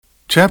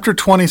Chapter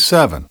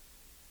 27.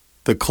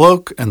 The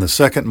Cloak and the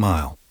Second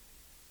Mile.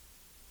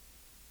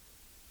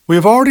 We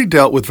have already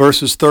dealt with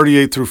verses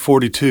 38 through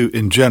 42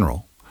 in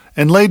general,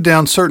 and laid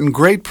down certain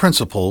great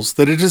principles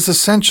that it is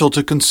essential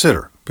to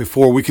consider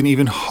before we can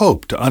even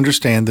hope to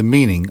understand the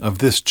meaning of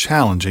this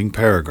challenging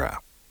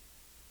paragraph.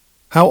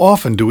 How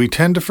often do we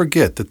tend to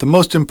forget that the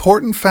most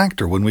important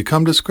factor when we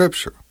come to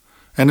Scripture,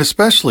 and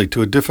especially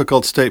to a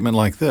difficult statement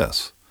like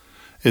this,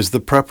 is the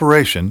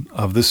preparation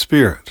of the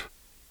Spirit.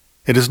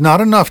 It is not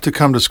enough to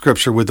come to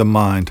Scripture with a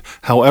mind,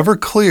 however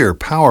clear,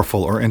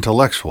 powerful, or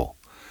intellectual.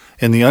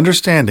 In the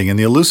understanding and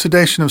the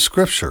elucidation of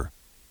Scripture,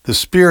 the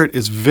Spirit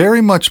is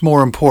very much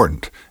more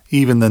important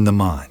even than the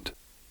mind.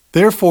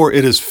 Therefore,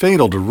 it is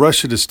fatal to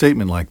rush at a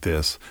statement like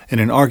this in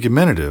an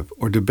argumentative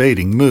or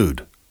debating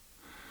mood.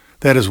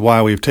 That is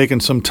why we have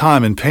taken some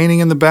time in painting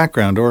in the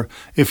background, or,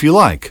 if you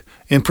like,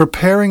 in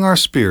preparing our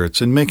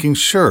spirits and making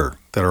sure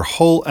that our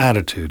whole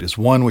attitude is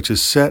one which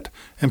is set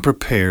and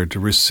prepared to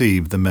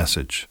receive the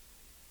message.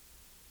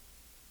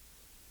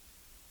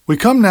 We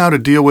come now to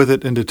deal with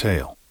it in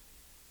detail.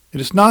 It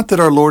is not that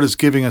our Lord is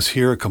giving us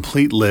here a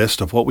complete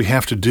list of what we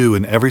have to do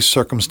in every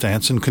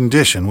circumstance and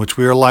condition which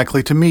we are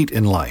likely to meet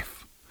in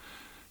life.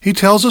 He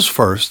tells us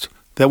first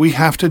that we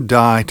have to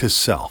die to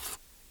self.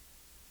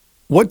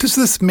 What does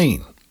this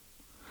mean?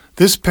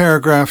 This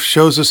paragraph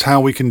shows us how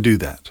we can do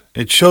that.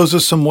 It shows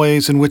us some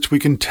ways in which we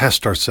can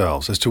test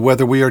ourselves as to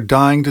whether we are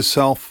dying to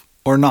self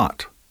or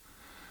not.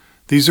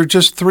 These are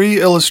just 3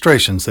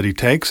 illustrations that he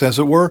takes, as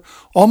it were,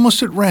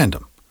 almost at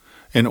random,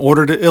 in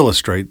order to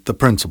illustrate the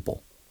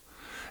principle.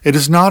 It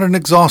is not an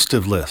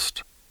exhaustive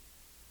list.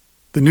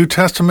 The New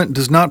Testament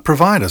does not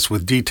provide us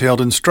with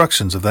detailed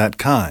instructions of that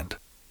kind.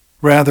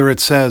 Rather, it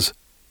says,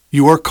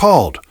 "You are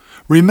called.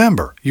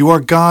 Remember, you are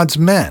God's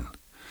men.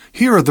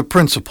 Here are the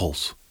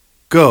principles.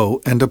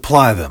 Go and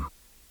apply them."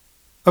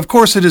 Of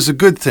course, it is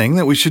a good thing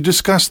that we should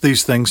discuss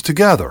these things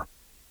together.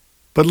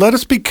 But let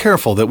us be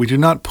careful that we do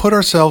not put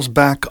ourselves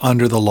back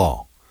under the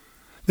law.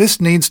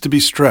 This needs to be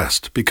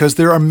stressed because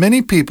there are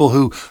many people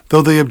who,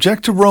 though they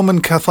object to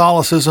Roman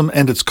Catholicism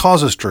and its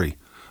casuistry,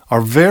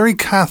 are very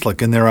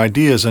Catholic in their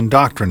ideas and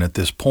doctrine at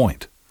this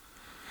point.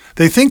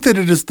 They think that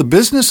it is the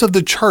business of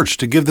the church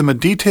to give them a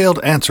detailed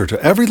answer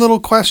to every little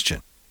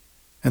question,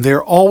 and they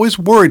are always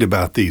worried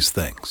about these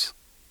things.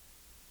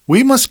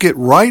 We must get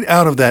right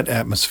out of that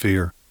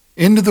atmosphere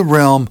into the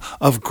realm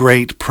of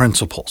great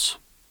principles.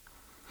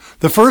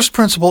 The first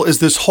principle is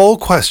this whole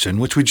question,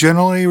 which we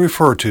generally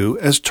refer to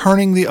as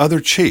turning the other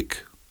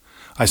cheek.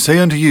 "I say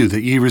unto you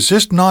that ye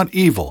resist not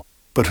evil,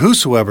 but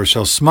whosoever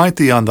shall smite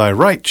thee on thy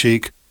right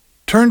cheek,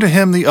 turn to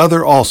him the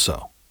other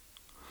also."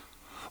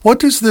 What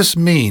does this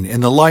mean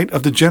in the light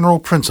of the general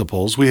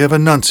principles we have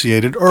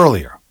enunciated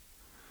earlier?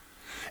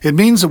 It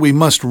means that we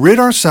must rid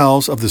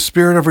ourselves of the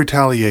spirit of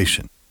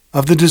retaliation,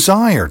 of the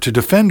desire to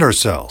defend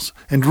ourselves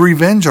and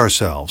revenge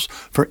ourselves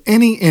for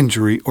any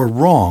injury or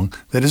wrong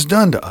that is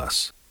done to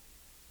us.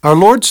 Our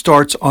Lord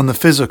starts on the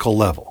physical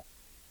level.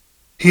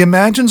 He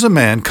imagines a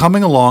man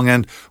coming along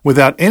and,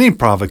 without any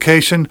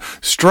provocation,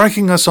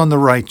 striking us on the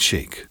right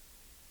cheek.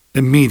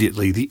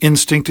 Immediately, the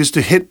instinct is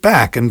to hit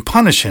back and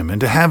punish him and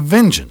to have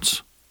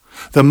vengeance.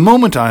 The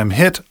moment I am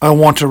hit, I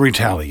want to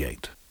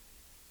retaliate.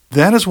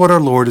 That is what our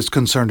Lord is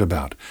concerned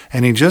about,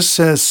 and he just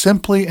says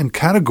simply and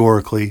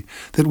categorically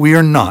that we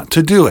are not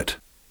to do it.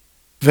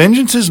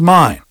 "Vengeance is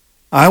mine.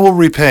 I will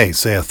repay,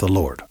 saith the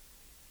Lord."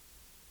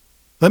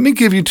 Let me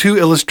give you 2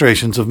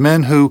 illustrations of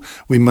men who,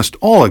 we must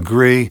all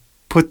agree,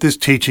 put this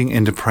teaching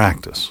into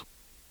practice.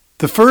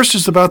 The first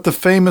is about the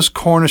famous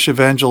Cornish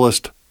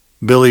evangelist,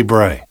 Billy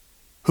Bray,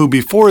 who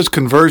before his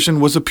conversion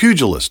was a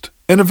pugilist,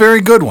 and a very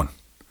good one.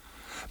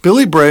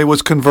 Billy Bray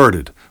was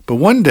converted, but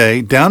one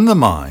day, down the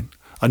mine,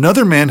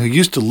 another man who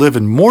used to live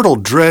in mortal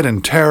dread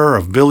and terror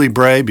of Billy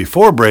Bray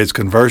before Bray's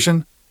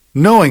conversion,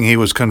 knowing he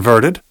was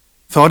converted,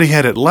 thought he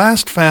had at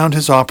last found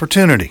his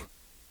opportunity.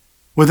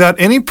 Without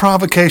any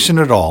provocation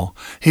at all,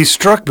 he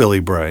struck Billy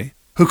Bray,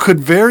 who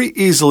could very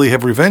easily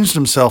have revenged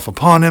himself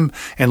upon him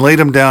and laid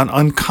him down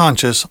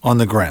unconscious on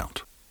the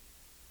ground.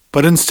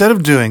 But instead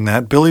of doing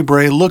that, Billy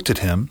Bray looked at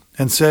him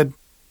and said,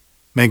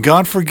 "May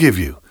God forgive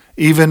you,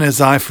 even as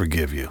I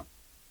forgive you,"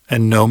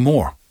 and no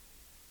more.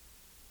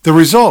 The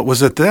result was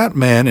that that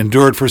man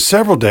endured for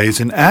several days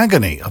an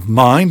agony of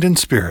mind and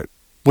spirit,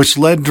 which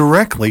led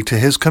directly to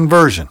his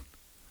conversion.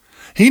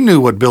 He knew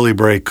what Billy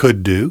Bray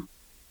could do,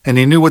 and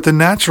he knew what the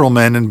natural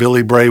man in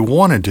Billy Bray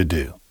wanted to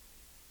do.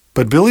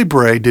 But Billy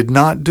Bray did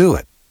not do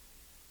it,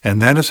 and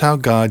that is how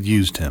God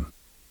used him.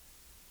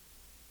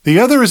 The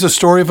other is a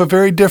story of a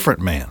very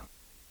different man.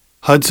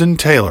 Hudson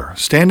Taylor,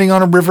 standing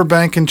on a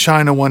riverbank in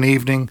China one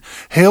evening,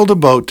 hailed a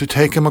boat to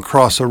take him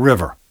across a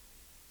river.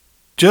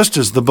 Just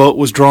as the boat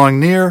was drawing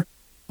near,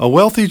 a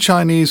wealthy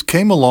Chinese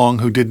came along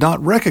who did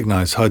not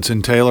recognize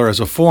Hudson Taylor as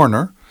a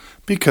foreigner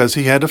because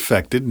he had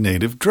affected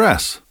native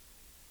dress.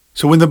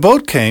 So when the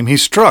boat came, he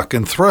struck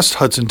and thrust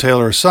Hudson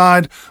Taylor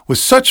aside with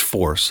such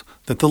force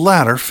that the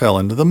latter fell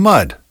into the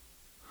mud.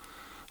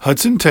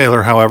 Hudson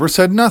Taylor, however,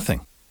 said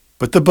nothing,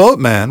 But the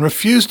boatman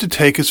refused to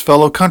take his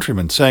fellow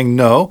countrymen, saying,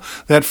 "No,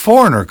 that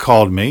foreigner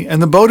called me, and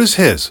the boat is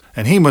his,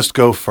 and he must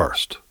go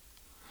first."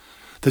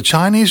 The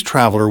Chinese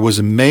traveler was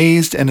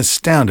amazed and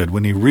astounded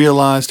when he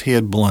realized he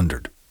had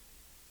blundered.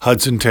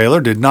 Hudson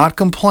Taylor did not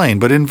complain,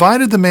 but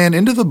invited the man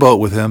into the boat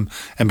with him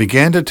and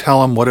began to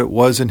tell him what it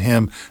was in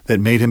him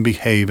that made him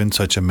behave in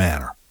such a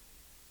manner.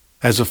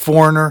 As a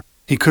foreigner,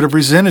 he could have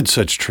resented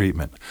such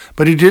treatment,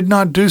 but he did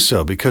not do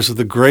so because of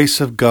the grace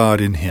of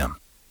God in him.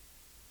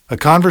 A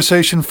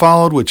conversation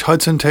followed which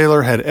Hudson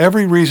Taylor had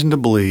every reason to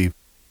believe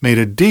made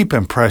a deep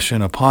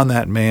impression upon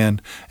that man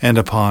and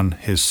upon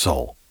his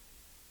soul.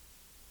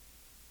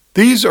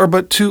 These are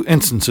but two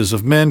instances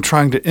of men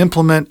trying to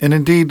implement and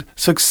indeed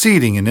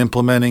succeeding in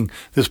implementing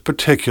this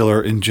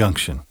particular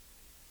injunction.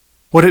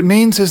 What it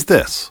means is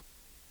this: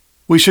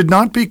 we should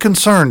not be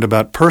concerned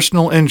about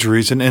personal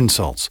injuries and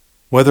insults,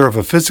 whether of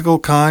a physical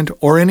kind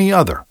or any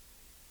other.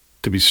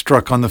 To be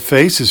struck on the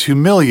face is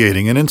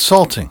humiliating and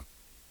insulting.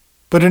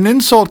 But an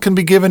insult can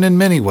be given in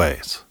many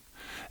ways.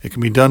 It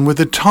can be done with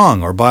the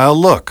tongue or by a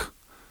look.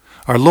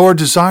 Our Lord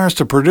desires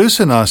to produce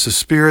in us a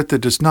spirit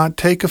that does not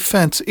take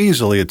offense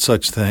easily at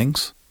such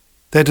things,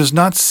 that does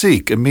not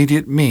seek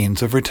immediate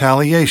means of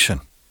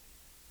retaliation.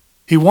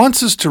 He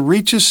wants us to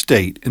reach a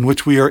state in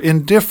which we are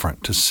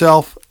indifferent to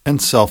self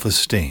and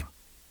self-esteem.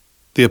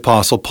 The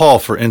Apostle Paul,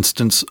 for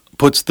instance,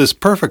 puts this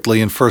perfectly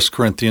in 1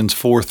 Corinthians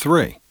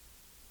 4:3.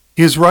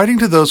 He is writing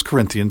to those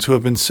Corinthians who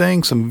have been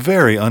saying some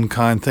very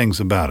unkind things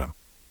about him.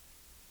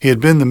 He had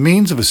been the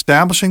means of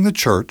establishing the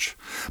church,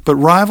 but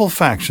rival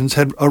factions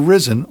had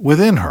arisen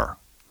within her.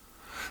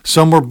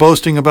 Some were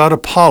boasting about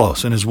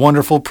Apollos and his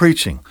wonderful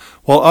preaching,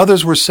 while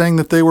others were saying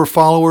that they were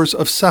followers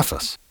of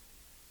Cephas.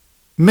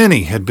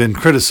 Many had been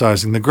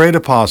criticizing the great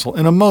apostle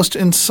in a most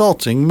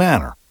insulting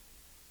manner.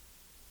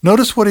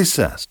 Notice what he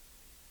says.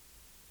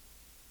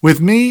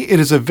 "With me it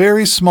is a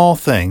very small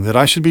thing that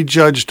I should be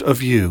judged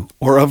of you,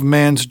 or of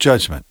man's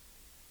judgment.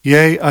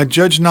 Yea, I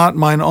judge not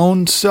mine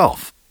own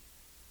self."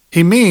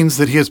 He means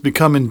that he has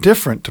become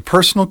indifferent to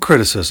personal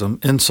criticism,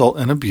 insult,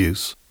 and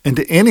abuse, and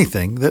to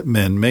anything that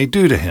men may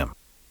do to him.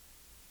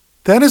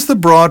 That is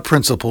the broad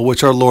principle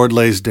which our Lord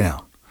lays down.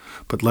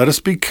 But let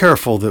us be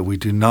careful that we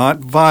do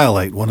not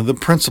violate one of the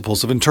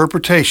principles of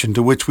interpretation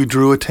to which we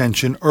drew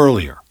attention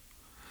earlier.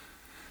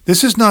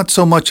 This is not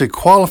so much a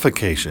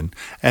qualification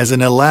as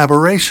an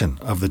elaboration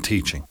of the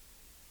teaching.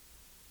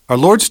 Our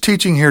Lord's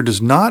teaching here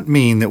does not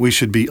mean that we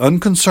should be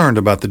unconcerned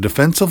about the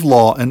defense of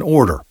law and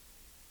order.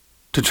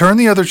 To turn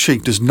the other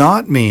cheek does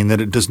not mean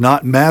that it does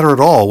not matter at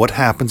all what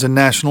happens in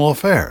national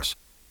affairs,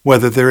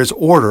 whether there is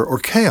order or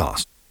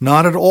chaos.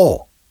 Not at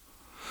all.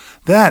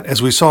 That,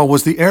 as we saw,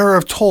 was the error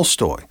of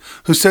Tolstoy,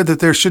 who said that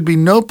there should be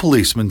no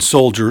policemen,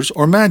 soldiers,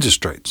 or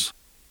magistrates.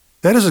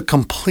 That is a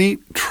complete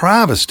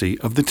travesty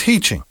of the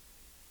teaching.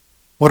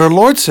 What our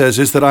Lord says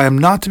is that I am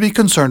not to be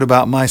concerned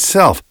about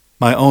myself,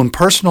 my own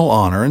personal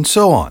honor, and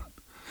so on.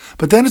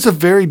 But that is a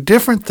very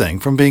different thing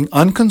from being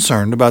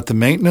unconcerned about the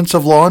maintenance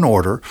of law and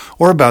order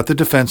or about the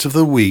defense of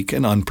the weak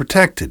and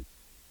unprotected.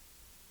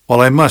 While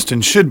I must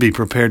and should be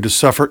prepared to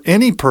suffer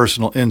any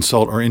personal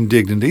insult or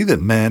indignity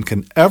that man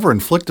can ever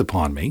inflict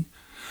upon me,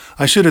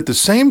 I should at the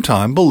same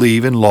time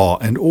believe in law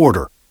and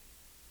order.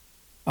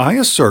 I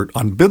assert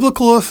on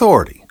biblical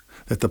authority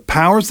that the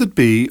powers that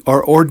be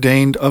are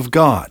ordained of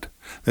God,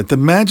 that the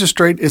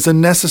magistrate is a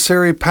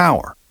necessary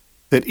power,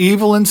 that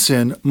evil and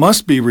sin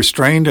must be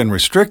restrained and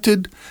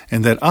restricted,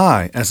 and that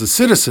I, as a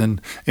citizen,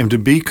 am to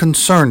be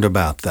concerned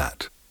about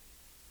that.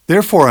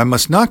 Therefore, I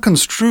must not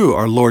construe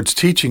our Lord's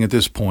teaching at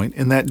this point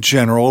in that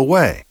general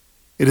way.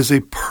 It is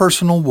a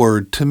personal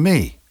word to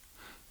me.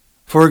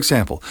 For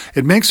example,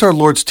 it makes our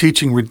Lord's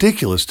teaching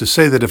ridiculous to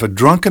say that if a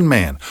drunken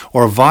man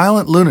or a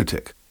violent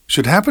lunatic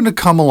should happen to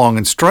come along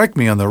and strike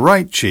me on the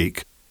right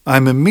cheek, I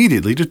am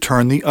immediately to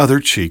turn the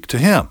other cheek to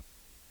him.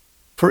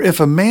 For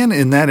if a man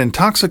in that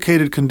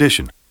intoxicated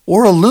condition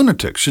or a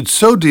lunatic should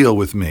so deal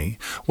with me,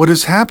 what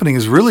is happening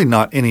is really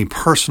not any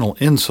personal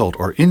insult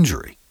or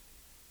injury.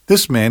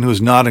 This man who is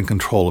not in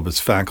control of his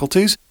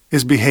faculties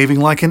is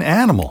behaving like an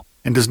animal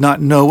and does not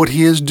know what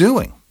he is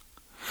doing.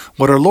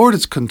 What our Lord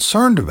is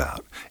concerned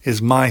about is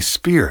my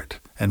spirit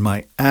and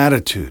my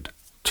attitude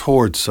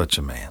towards such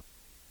a man.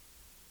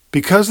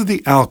 Because of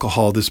the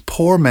alcohol, this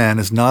poor man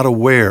is not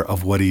aware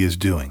of what he is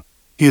doing.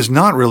 He is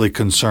not really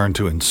concerned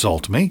to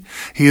insult me.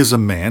 He is a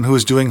man who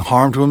is doing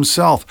harm to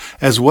himself,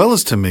 as well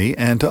as to me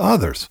and to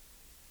others.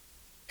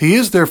 He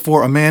is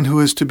therefore a man who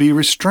is to be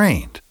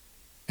restrained,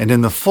 and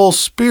in the full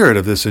spirit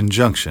of this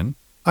injunction,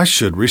 I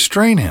should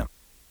restrain him.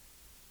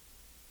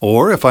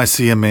 Or if I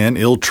see a man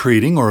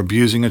ill-treating or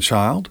abusing a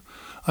child,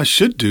 I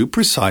should do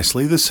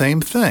precisely the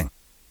same thing.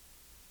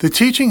 The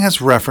teaching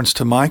has reference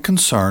to my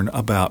concern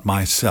about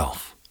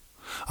myself.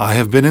 I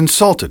have been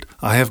insulted.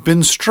 I have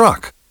been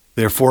struck.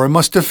 Therefore, I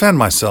must defend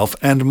myself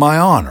and my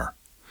honor.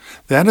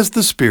 That is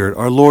the spirit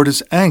our Lord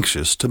is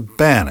anxious to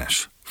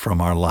banish from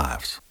our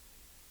lives.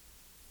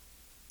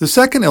 The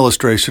second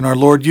illustration our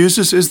Lord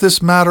uses is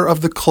this matter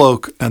of the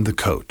cloak and the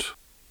coat.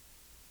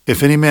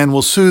 If any man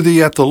will sue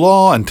thee at the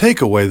law and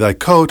take away thy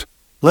coat,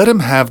 let him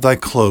have thy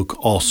cloak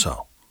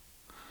also.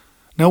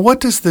 Now what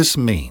does this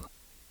mean?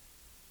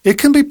 It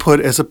can be put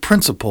as a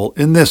principle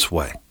in this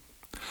way.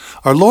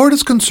 Our Lord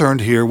is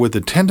concerned here with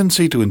the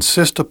tendency to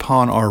insist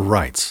upon our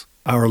rights,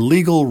 our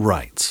legal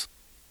rights.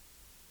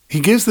 He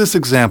gives this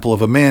example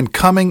of a man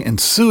coming and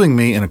suing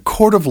me in a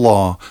court of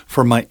law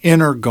for my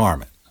inner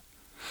garment.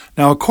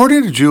 Now,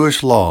 according to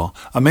Jewish law,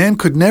 a man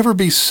could never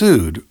be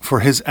sued for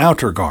his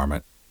outer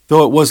garment,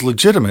 though it was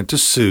legitimate to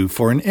sue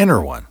for an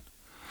inner one.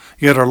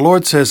 Yet our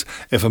Lord says,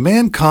 if a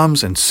man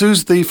comes and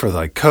sues thee for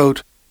thy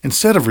coat,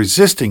 instead of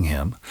resisting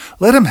him,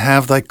 let him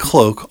have thy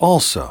cloak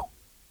also.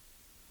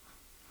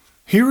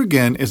 Here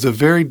again is a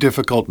very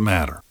difficult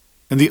matter,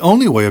 and the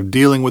only way of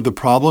dealing with the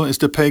problem is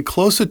to pay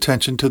close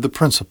attention to the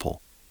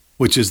principle,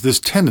 which is this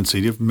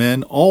tendency of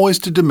men always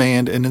to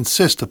demand and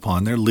insist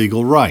upon their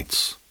legal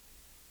rights.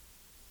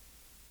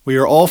 We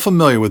are all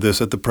familiar with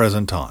this at the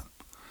present time.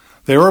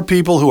 There are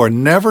people who are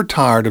never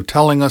tired of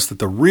telling us that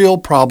the real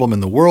problem in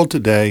the world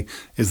today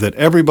is that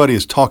everybody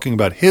is talking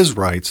about his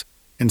rights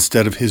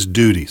instead of his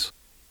duties.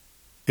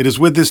 It is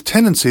with this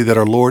tendency that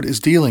our Lord is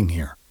dealing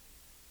here.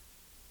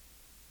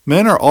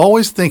 Men are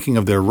always thinking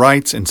of their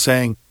rights and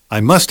saying,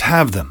 I must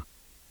have them.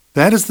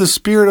 That is the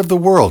spirit of the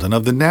world and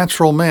of the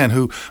natural man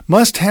who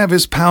must have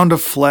his pound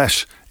of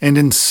flesh and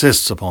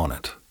insists upon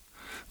it.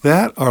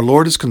 That, our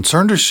Lord is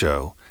concerned to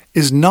show,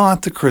 is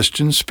not the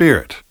Christian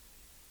spirit.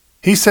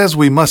 He says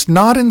we must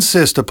not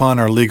insist upon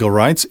our legal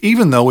rights,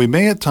 even though we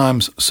may at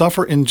times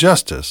suffer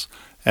injustice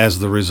as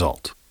the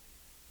result.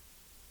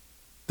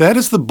 That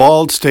is the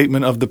bald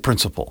statement of the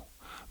principle,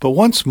 but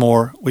once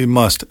more we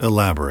must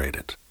elaborate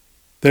it.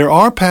 There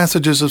are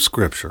passages of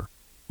Scripture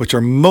which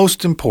are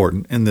most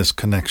important in this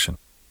connection.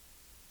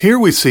 Here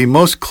we see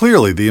most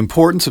clearly the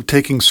importance of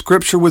taking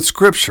Scripture with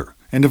Scripture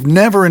and of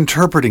never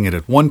interpreting it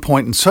at one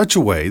point in such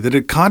a way that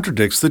it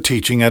contradicts the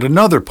teaching at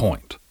another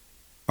point.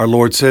 Our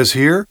Lord says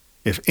here,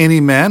 if any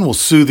man will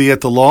sue thee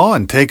at the law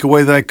and take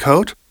away thy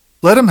coat,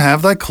 let him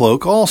have thy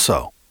cloak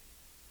also.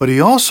 But he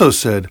also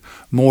said,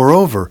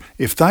 moreover,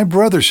 if thy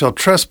brother shall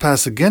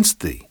trespass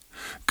against thee,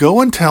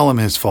 go and tell him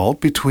his fault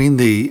between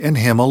thee and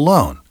him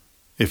alone.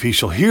 If he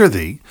shall hear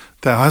thee,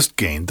 thou hast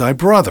gained thy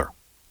brother.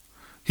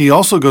 He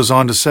also goes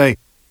on to say,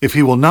 if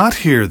he will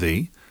not hear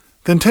thee,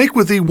 then take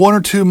with thee one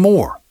or two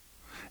more.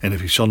 And if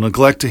he shall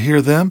neglect to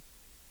hear them,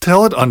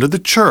 tell it unto the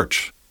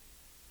church.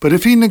 But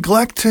if he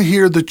neglect to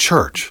hear the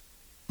church,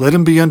 let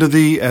him be unto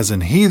thee as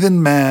an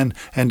heathen man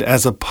and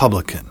as a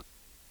publican.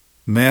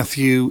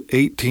 Matthew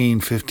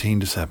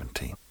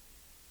 18:15-17.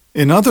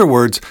 In other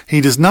words,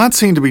 he does not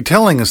seem to be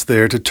telling us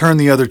there to turn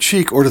the other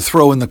cheek or to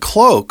throw in the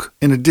cloak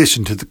in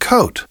addition to the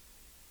coat.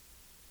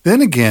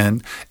 Then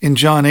again, in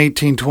John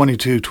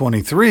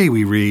 18:22-23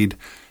 we read,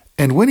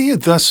 And when he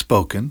had thus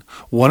spoken,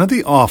 one of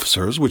the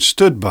officers which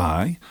stood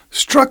by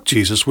struck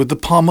Jesus with the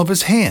palm of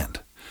his hand,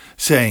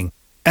 saying,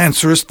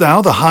 Answerest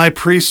thou the high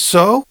priest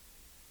so?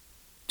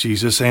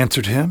 Jesus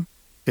answered him,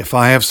 If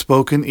I have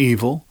spoken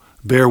evil,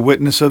 bear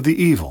witness of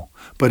the evil,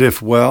 but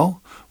if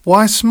well,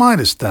 why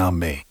smitest thou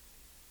me?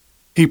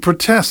 He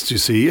protests, you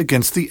see,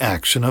 against the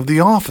action of the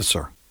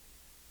officer.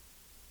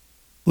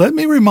 Let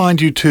me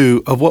remind you,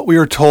 too, of what we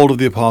are told of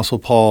the Apostle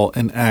Paul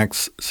in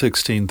Acts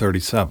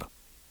 16:37.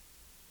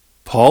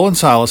 Paul and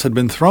Silas had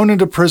been thrown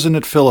into prison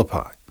at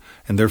Philippi,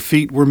 and their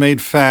feet were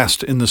made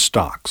fast in the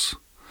stocks.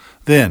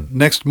 Then,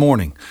 next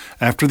morning,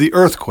 after the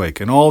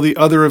earthquake and all the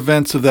other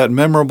events of that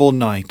memorable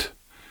night,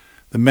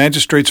 the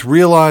magistrates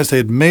realized they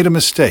had made a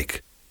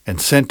mistake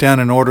and sent down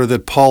an order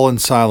that Paul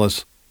and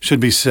Silas should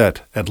be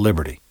set at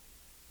liberty.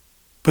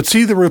 But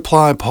see the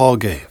reply Paul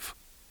gave.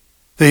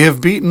 They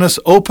have beaten us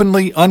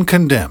openly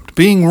uncondemned,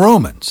 being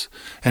Romans,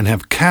 and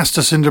have cast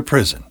us into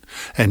prison.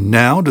 And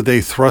now do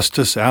they thrust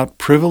us out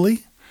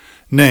privily?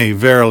 Nay,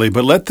 verily,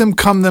 but let them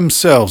come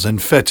themselves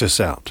and fetch us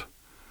out.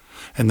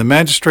 And the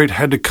magistrate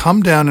had to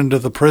come down into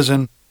the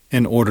prison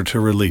in order to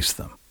release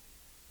them.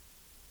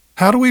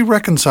 How do we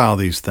reconcile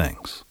these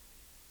things?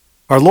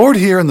 Our Lord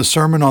here in the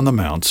Sermon on the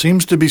Mount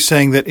seems to be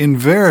saying that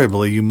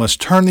invariably you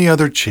must turn the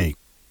other cheek,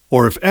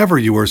 or if ever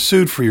you are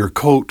sued for your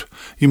coat,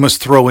 you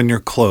must throw in your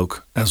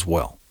cloak as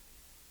well.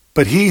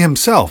 But he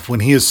himself, when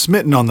he is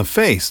smitten on the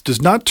face,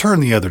 does not turn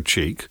the other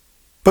cheek,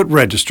 but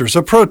registers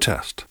a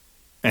protest.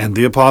 And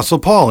the Apostle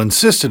Paul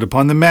insisted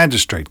upon the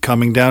magistrate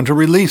coming down to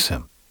release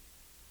him.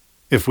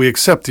 If we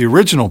accept the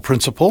original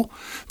principle,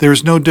 there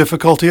is no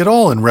difficulty at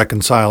all in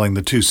reconciling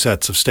the two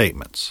sets of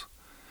statements.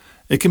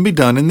 It can be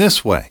done in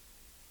this way.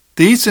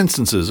 These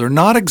instances are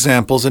not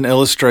examples and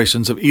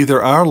illustrations of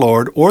either our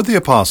Lord or the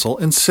Apostle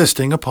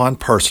insisting upon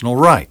personal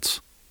rights.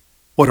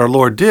 What our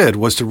Lord did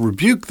was to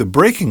rebuke the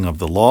breaking of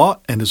the law,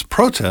 and his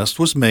protest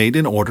was made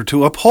in order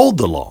to uphold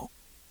the law.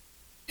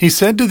 He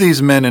said to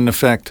these men, in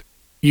effect,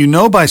 You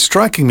know by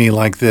striking me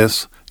like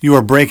this, you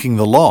are breaking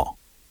the law.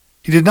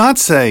 He did not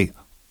say,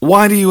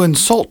 Why do you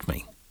insult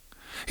me?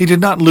 He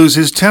did not lose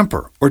his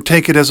temper or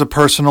take it as a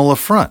personal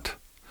affront.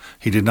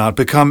 He did not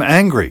become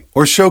angry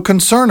or show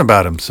concern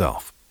about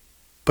himself.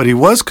 But he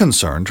was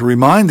concerned to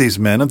remind these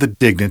men of the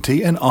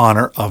dignity and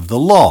honor of the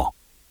law.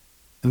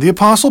 And the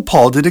Apostle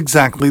Paul did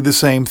exactly the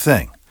same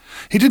thing.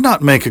 He did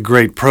not make a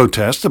great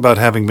protest about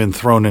having been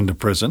thrown into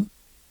prison.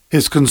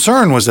 His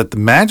concern was that the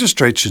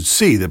magistrates should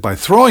see that by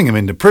throwing him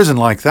into prison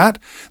like that,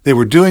 they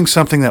were doing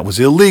something that was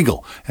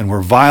illegal and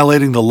were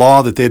violating the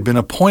law that they had been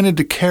appointed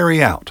to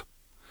carry out.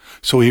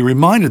 So he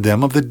reminded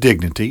them of the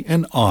dignity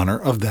and honor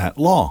of that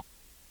law.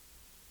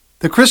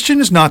 The Christian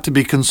is not to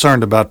be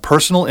concerned about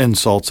personal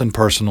insults and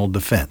personal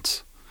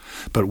defense.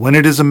 But when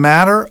it is a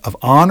matter of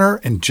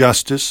honor and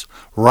justice,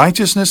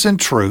 righteousness and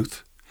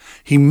truth,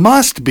 he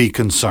must be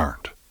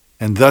concerned,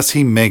 and thus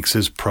he makes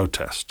his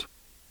protest.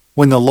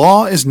 When the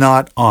law is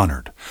not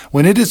honored,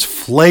 when it is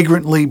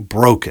flagrantly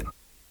broken,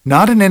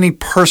 not in any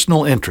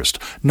personal interest,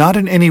 not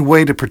in any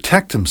way to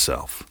protect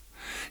himself,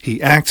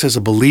 he acts as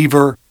a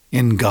believer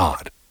in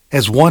God,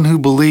 as one who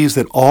believes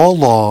that all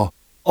law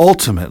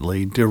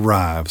ultimately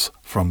derives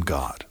from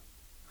God.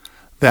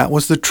 That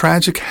was the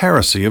tragic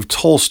heresy of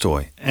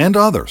Tolstoy and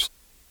others,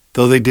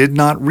 though they did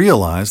not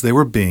realize they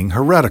were being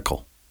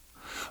heretical.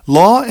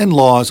 Law and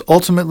laws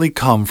ultimately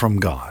come from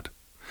God.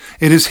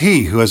 It is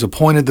He who has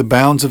appointed the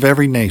bounds of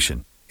every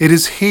nation. It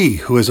is He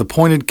who has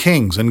appointed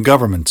kings and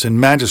governments and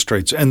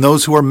magistrates and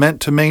those who are meant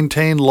to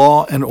maintain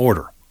law and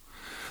order.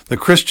 The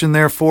Christian,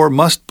 therefore,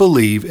 must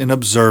believe in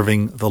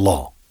observing the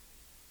law.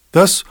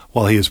 Thus,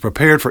 while he is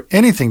prepared for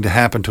anything to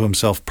happen to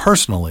himself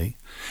personally,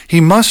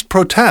 he must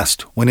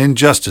protest when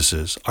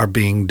injustices are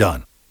being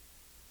done.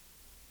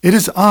 It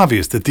is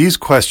obvious that these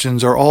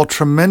questions are all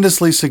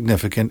tremendously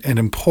significant and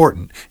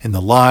important in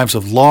the lives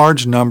of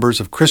large numbers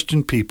of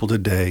Christian people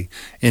today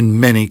in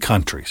many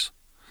countries.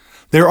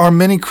 There are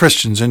many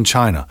Christians in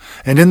China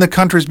and in the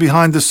countries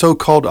behind the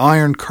so-called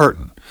Iron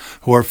Curtain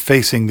who are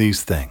facing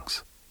these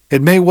things.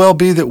 It may well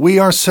be that we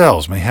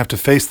ourselves may have to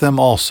face them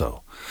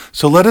also,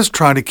 so let us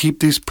try to keep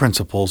these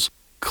principles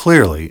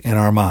clearly in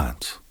our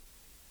minds.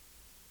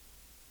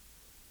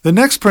 The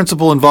next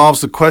principle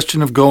involves the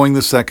question of going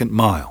the second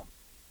mile.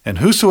 And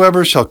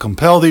whosoever shall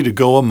compel thee to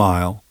go a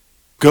mile,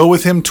 go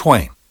with him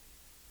twain.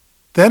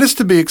 That is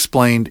to be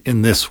explained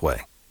in this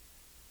way.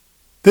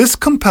 This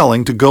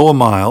compelling to go a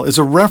mile is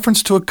a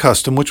reference to a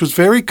custom which was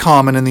very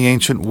common in the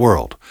ancient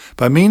world,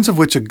 by means of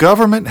which a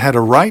government had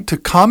a right to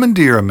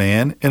commandeer a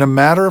man in a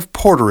matter of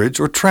porterage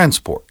or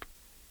transport.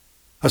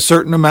 A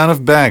certain amount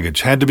of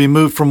baggage had to be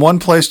moved from one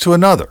place to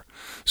another,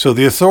 so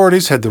the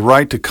authorities had the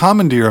right to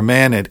commandeer a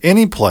man at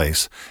any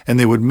place, and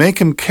they would make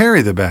him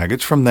carry the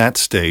baggage from that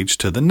stage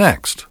to the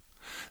next.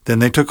 Then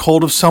they took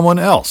hold of someone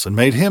else and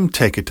made him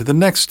take it to the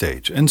next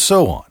stage, and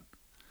so on.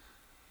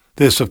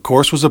 This, of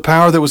course, was a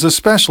power that was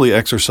especially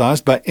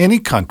exercised by any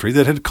country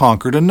that had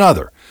conquered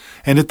another,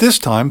 and at this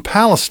time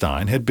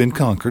Palestine had been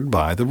conquered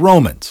by the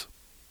Romans.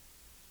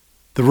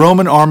 The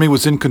Roman army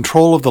was in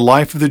control of the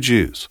life of the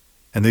Jews,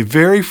 and they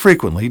very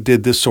frequently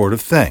did this sort of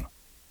thing.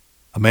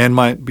 A man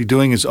might be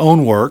doing his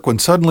own work when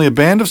suddenly a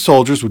band of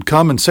soldiers would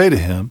come and say to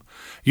him,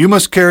 "You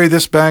must carry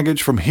this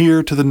baggage from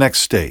here to the next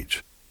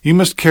stage. You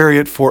must carry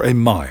it for a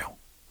mile."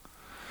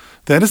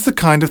 That is the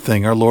kind of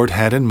thing our Lord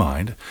had in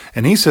mind,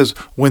 and he says,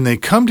 when they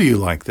come to you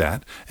like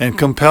that and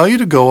compel you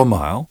to go a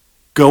mile,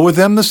 go with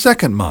them the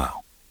second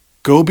mile.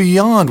 Go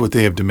beyond what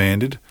they have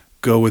demanded,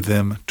 go with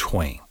them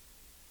twain.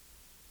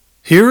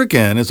 Here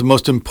again is a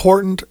most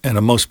important and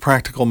a most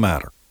practical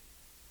matter.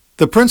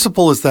 The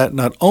principle is that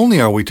not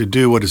only are we to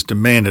do what is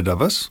demanded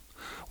of us,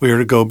 we are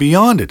to go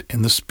beyond it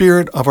in the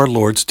spirit of our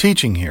Lord's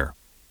teaching here.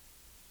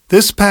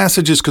 This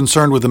passage is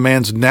concerned with a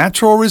man's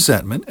natural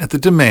resentment at the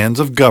demands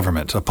of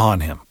government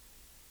upon him.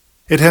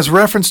 It has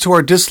reference to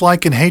our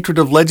dislike and hatred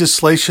of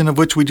legislation of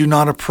which we do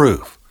not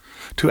approve,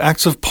 to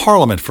acts of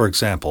Parliament, for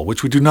example,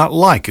 which we do not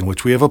like and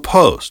which we have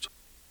opposed.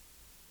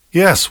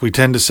 Yes, we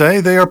tend to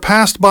say they are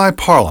passed by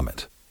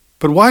Parliament,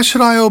 but why should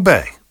I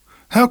obey?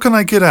 How can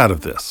I get out of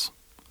this?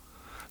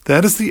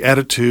 That is the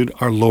attitude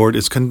our Lord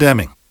is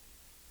condemning.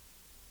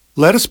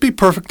 Let us be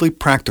perfectly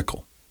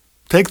practical.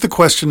 Take the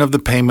question of the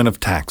payment of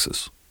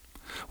taxes.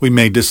 We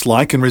may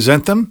dislike and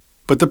resent them,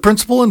 but the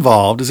principle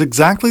involved is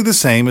exactly the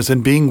same as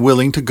in being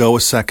willing to go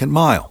a second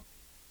mile.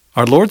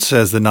 Our Lord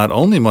says that not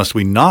only must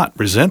we not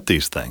resent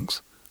these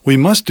things, we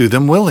must do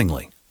them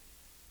willingly,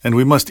 and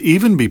we must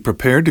even be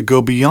prepared to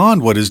go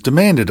beyond what is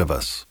demanded of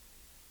us.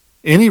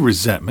 Any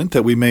resentment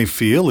that we may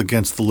feel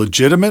against the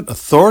legitimate,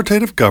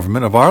 authoritative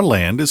government of our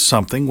land is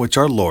something which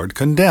our Lord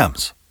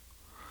condemns.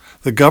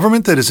 The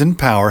government that is in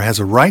power has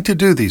a right to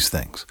do these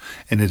things,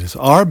 and it is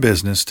our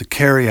business to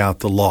carry out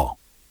the law.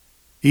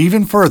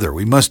 Even further,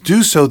 we must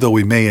do so though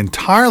we may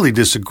entirely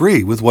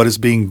disagree with what is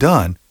being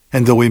done,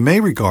 and though we may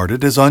regard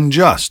it as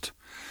unjust.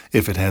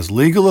 If it has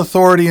legal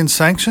authority and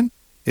sanction,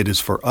 it is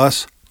for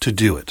us to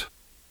do it.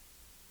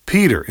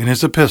 Peter, in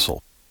his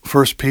epistle,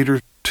 1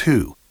 Peter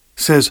 2,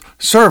 says,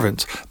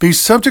 "Servants, be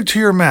subject to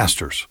your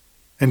masters,"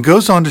 and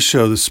goes on to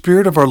show the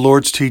spirit of our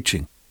Lord's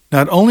teaching,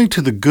 not only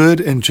to the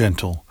good and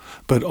gentle,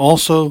 but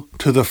also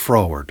to the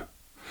froward.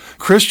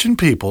 Christian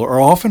people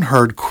are often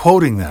heard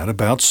quoting that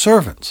about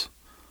servants.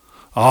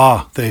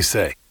 "Ah," they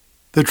say,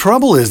 "the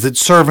trouble is that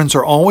servants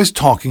are always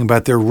talking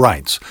about their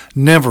rights,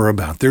 never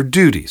about their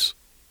duties."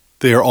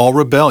 They are all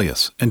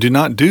rebellious and do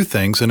not do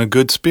things in a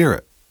good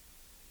spirit.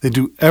 They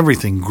do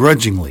everything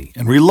grudgingly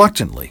and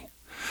reluctantly.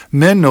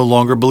 Men no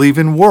longer believe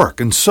in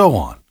work, and so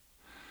on.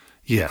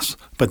 Yes,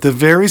 but the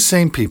very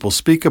same people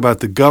speak about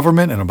the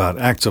government and about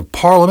acts of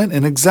parliament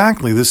in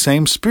exactly the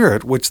same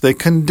spirit which they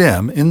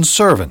condemn in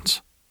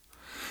servants.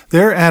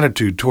 Their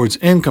attitude towards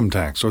income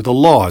tax or the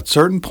law at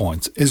certain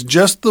points is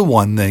just the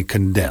one they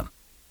condemn.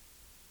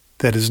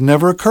 That has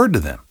never occurred to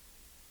them.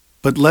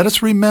 But let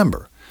us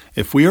remember,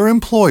 if we are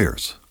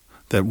employers,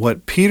 that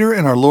what Peter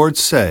and our Lord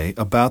say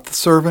about the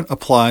servant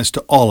applies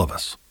to all of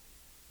us.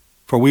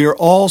 For we are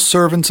all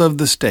servants of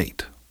the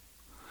state.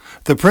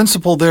 The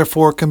principle,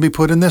 therefore, can be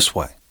put in this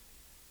way.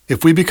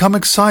 If we become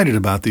excited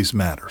about these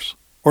matters,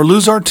 or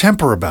lose our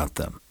temper about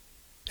them,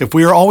 if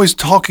we are always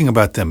talking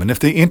about them, and if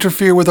they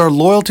interfere with our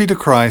loyalty to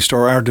Christ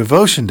or our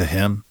devotion to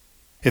Him,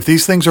 if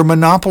these things are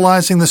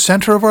monopolizing the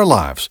center of our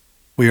lives,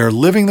 we are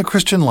living the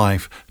Christian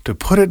life, to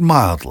put it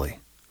mildly,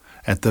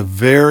 at the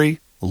very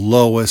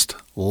lowest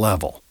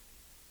level.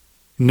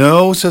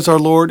 No, says our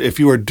Lord, if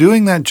you are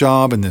doing that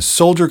job and this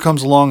soldier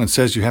comes along and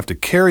says you have to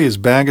carry his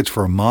baggage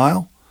for a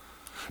mile,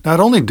 not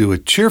only do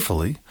it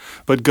cheerfully,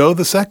 but go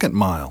the second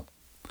mile.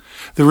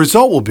 The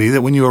result will be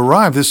that when you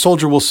arrive, this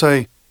soldier will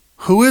say,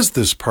 "Who is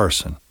this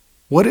person?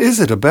 What is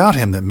it about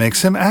him that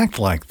makes him act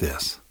like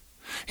this?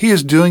 He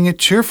is doing it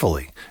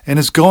cheerfully and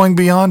is going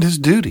beyond his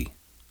duty."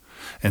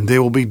 And they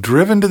will be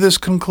driven to this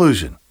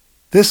conclusion.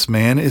 This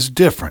man is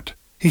different.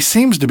 He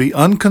seems to be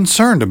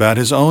unconcerned about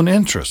his own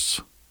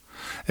interests.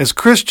 As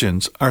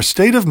Christians, our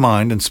state of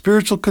mind and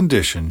spiritual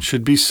condition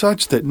should be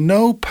such that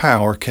no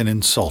power can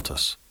insult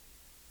us.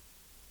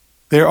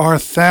 There are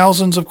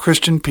thousands of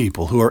Christian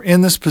people who are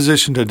in this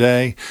position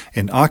today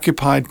in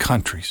occupied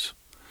countries,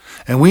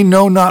 and we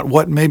know not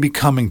what may be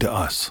coming to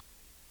us.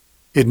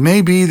 It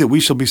may be that we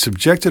shall be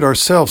subjected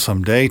ourselves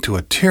someday to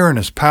a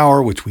tyrannous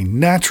power which we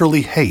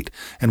naturally hate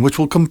and which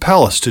will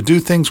compel us to do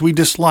things we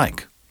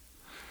dislike.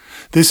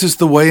 This is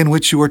the way in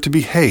which you are to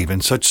behave in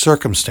such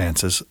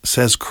circumstances,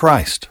 says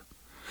Christ.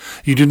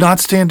 You do not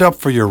stand up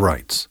for your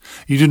rights.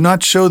 You do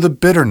not show the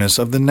bitterness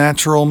of the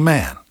natural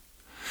man.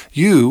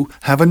 You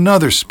have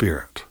another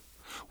spirit.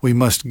 We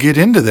must get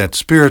into that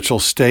spiritual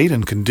state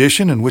and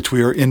condition in which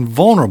we are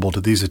invulnerable to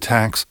these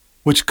attacks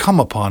which come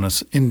upon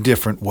us in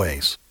different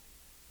ways.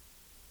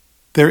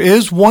 There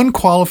is one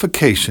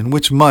qualification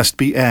which must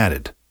be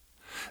added.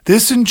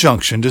 This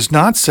injunction does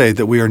not say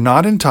that we are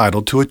not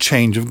entitled to a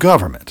change of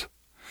government,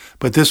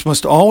 but this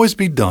must always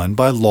be done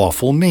by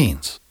lawful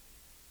means.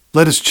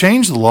 Let us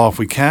change the law if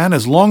we can,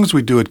 as long as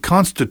we do it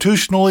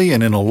constitutionally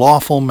and in a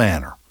lawful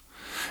manner.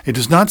 It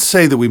does not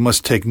say that we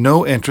must take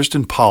no interest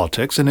in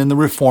politics and in the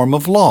reform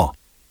of law.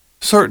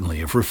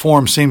 Certainly, if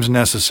reform seems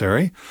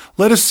necessary,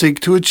 let us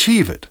seek to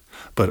achieve it,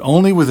 but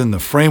only within the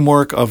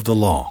framework of the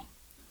law.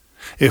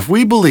 If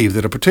we believe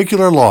that a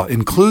particular law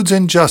includes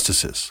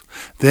injustices,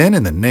 then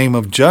in the name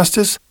of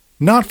justice,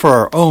 not for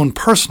our own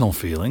personal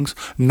feelings,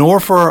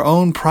 nor for our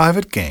own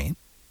private gain,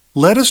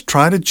 let us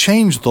try to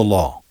change the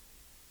law.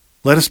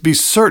 Let us be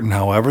certain,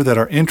 however, that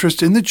our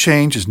interest in the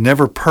change is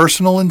never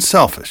personal and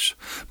selfish,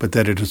 but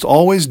that it is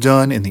always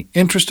done in the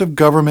interest of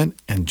government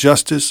and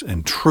justice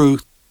and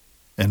truth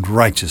and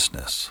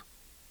righteousness.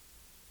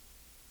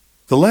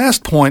 The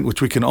last point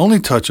which we can only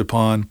touch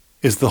upon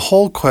is the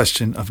whole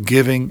question of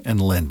giving and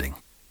lending.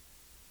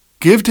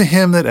 Give to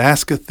him that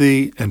asketh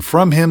thee, and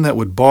from him that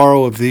would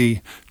borrow of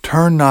thee,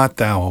 turn not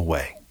thou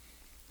away.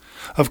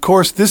 Of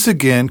course, this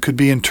again could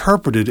be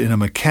interpreted in a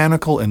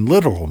mechanical and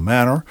literal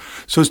manner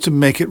so as to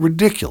make it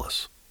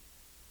ridiculous.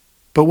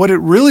 But what it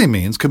really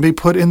means can be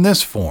put in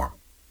this form.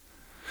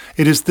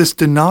 It is this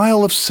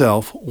denial of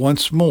self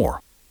once more.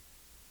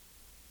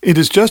 It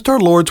is just our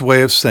Lord's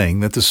way of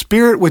saying that the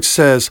spirit which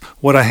says,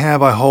 "What I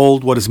have I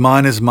hold, what is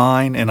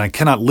mine, and I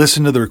cannot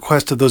listen to the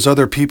request of those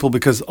other people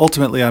because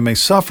ultimately I may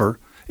suffer,"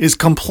 is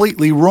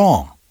completely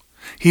wrong.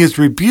 He is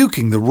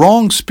rebuking the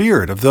wrong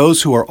spirit of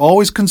those who are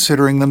always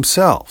considering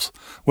themselves,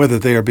 whether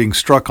they are being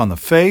struck on the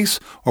face,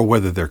 or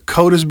whether their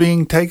coat is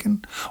being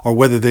taken, or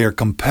whether they are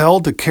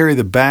compelled to carry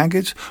the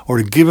baggage or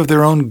to give of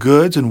their own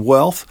goods and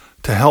wealth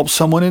to help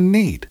someone in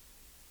need.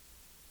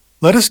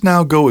 Let us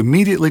now go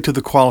immediately to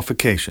the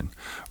qualification,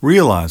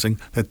 realizing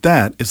that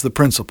that is the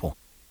principle.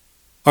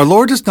 Our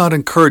Lord does not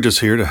encourage us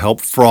here to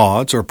help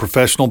frauds or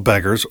professional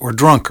beggars or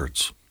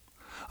drunkards.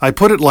 I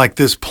put it like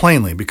this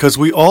plainly because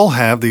we all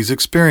have these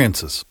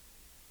experiences.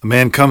 A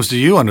man comes to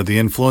you under the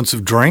influence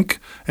of drink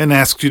and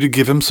asks you to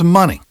give him some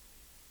money.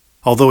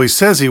 Although he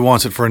says he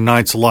wants it for a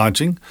night's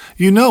lodging,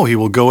 you know he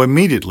will go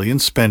immediately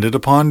and spend it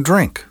upon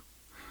drink.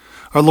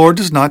 Our Lord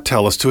does not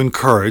tell us to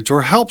encourage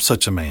or help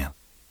such a man.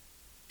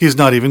 He is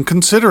not even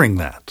considering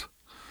that.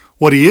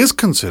 What he is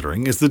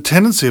considering is the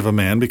tendency of a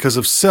man because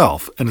of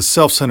self and a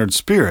self-centered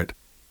spirit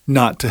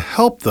not to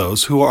help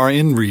those who are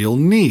in real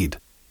need.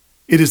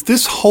 It is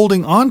this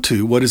holding on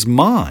to what is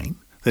mine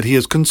that he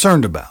is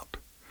concerned about.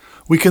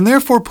 We can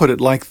therefore put it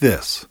like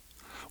this.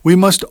 We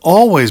must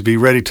always be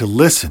ready to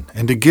listen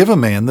and to give a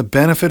man the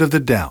benefit of the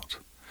doubt.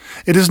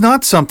 It is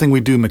not something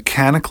we do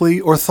mechanically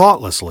or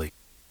thoughtlessly.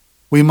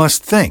 We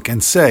must think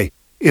and say,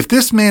 if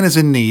this man is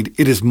in need,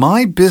 it is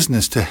my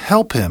business to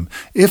help him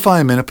if I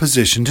am in a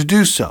position to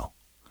do so.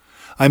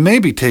 I may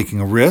be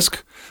taking a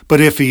risk, but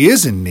if he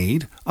is in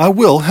need, I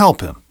will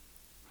help him.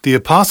 The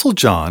Apostle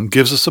John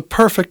gives us a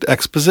perfect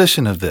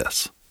exposition of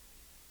this.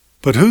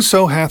 But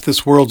whoso hath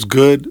this world's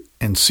good,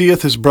 and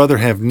seeth his brother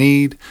have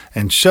need,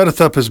 and shutteth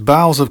up his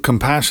bowels of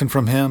compassion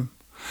from him,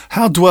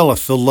 how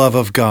dwelleth the love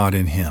of God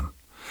in him?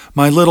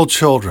 My little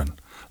children,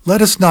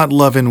 let us not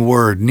love in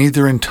word,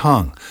 neither in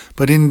tongue,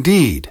 but in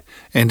deed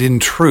and in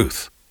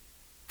truth.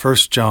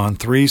 1 John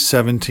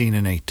 3:17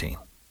 and 18.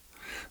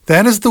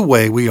 That is the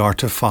way we are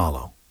to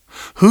follow.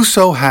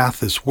 Whoso hath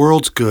this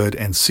world's good,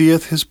 and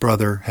seeth his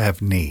brother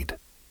have need.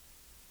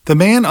 The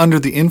man under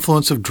the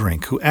influence of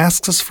drink who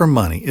asks us for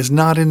money is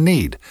not in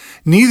need.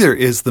 Neither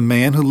is the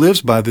man who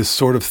lives by this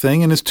sort of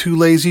thing and is too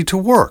lazy to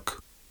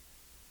work.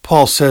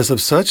 Paul says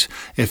of such,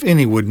 if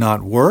any would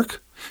not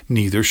work,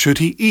 neither should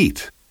he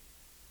eat.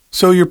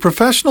 So your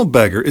professional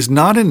beggar is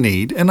not in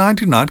need, and I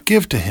do not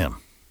give to him.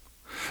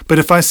 But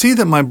if I see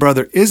that my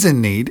brother is in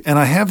need, and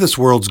I have this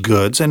world's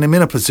goods, and am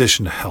in a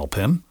position to help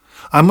him,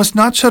 I must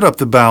not shut up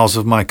the bowels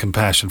of my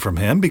compassion from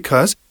him,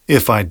 because,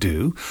 if I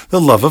do, the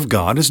love of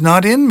God is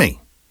not in me.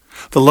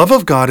 The love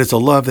of God is a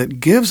love that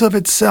gives of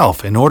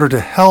itself in order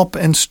to help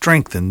and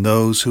strengthen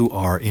those who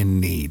are in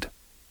need.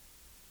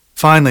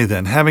 Finally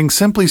then, having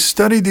simply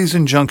studied these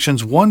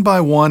injunctions one by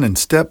one and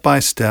step by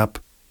step,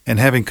 and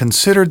having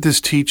considered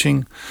this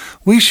teaching,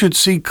 we should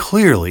see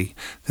clearly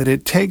that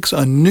it takes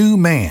a new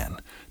man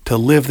to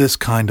live this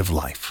kind of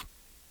life.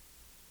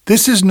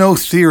 This is no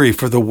theory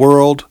for the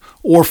world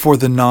or for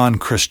the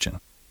non-Christian.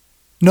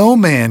 No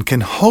man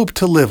can hope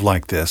to live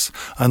like this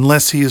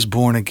unless he is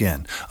born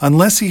again,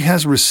 unless he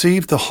has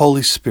received the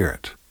Holy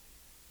Spirit.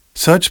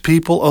 Such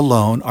people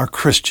alone are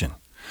Christian,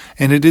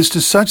 and it is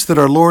to such that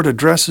our Lord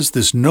addresses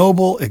this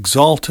noble,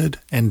 exalted,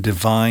 and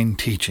divine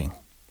teaching.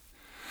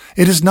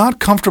 It is not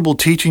comfortable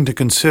teaching to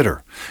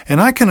consider, and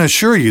I can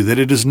assure you that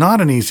it is not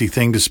an easy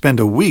thing to spend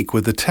a week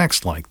with a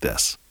text like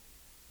this.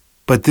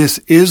 But this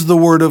is the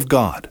Word of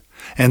God,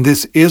 and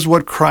this is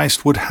what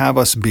Christ would have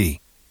us be.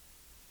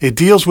 It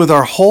deals with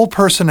our whole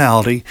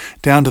personality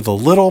down to the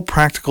little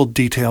practical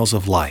details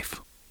of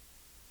life.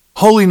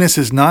 Holiness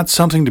is not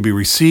something to be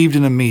received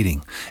in a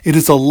meeting. It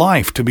is a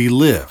life to be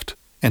lived,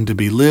 and to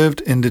be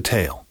lived in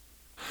detail.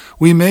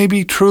 We may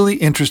be truly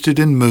interested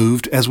and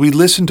moved as we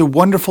listen to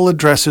wonderful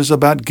addresses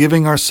about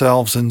giving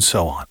ourselves and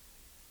so on.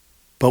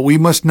 But we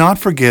must not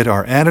forget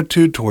our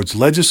attitude towards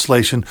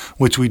legislation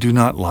which we do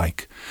not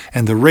like,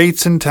 and the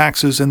rates and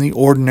taxes and the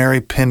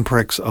ordinary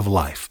pinpricks of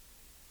life.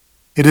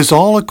 It is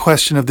all a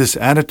question of this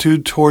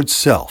attitude towards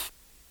self.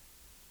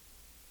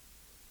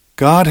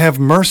 God have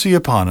mercy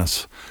upon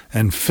us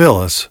and fill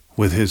us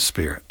with His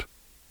Spirit.